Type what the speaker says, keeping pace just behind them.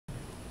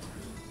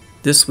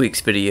This week's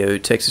video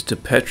takes us to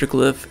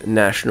Petroglyph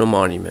National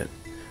Monument,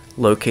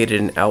 located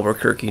in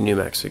Albuquerque, New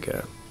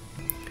Mexico.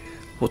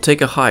 We'll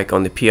take a hike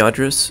on the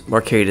Piedras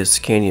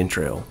Marcadas Canyon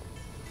Trail.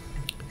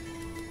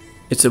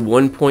 It's a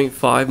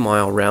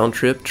 1.5-mile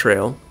round-trip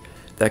trail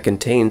that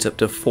contains up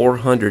to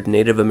 400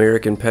 Native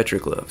American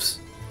petroglyphs.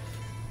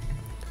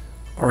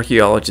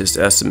 Archaeologists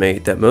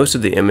estimate that most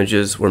of the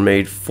images were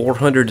made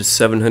 400 to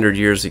 700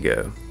 years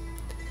ago.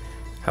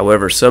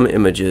 However, some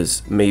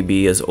images may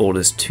be as old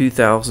as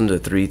 2,000 to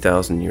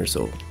 3,000 years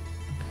old.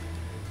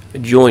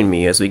 Join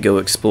me as we go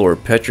explore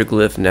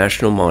Petroglyph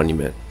National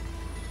Monument.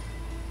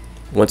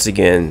 Once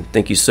again,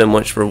 thank you so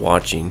much for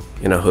watching,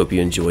 and I hope you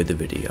enjoyed the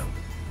video.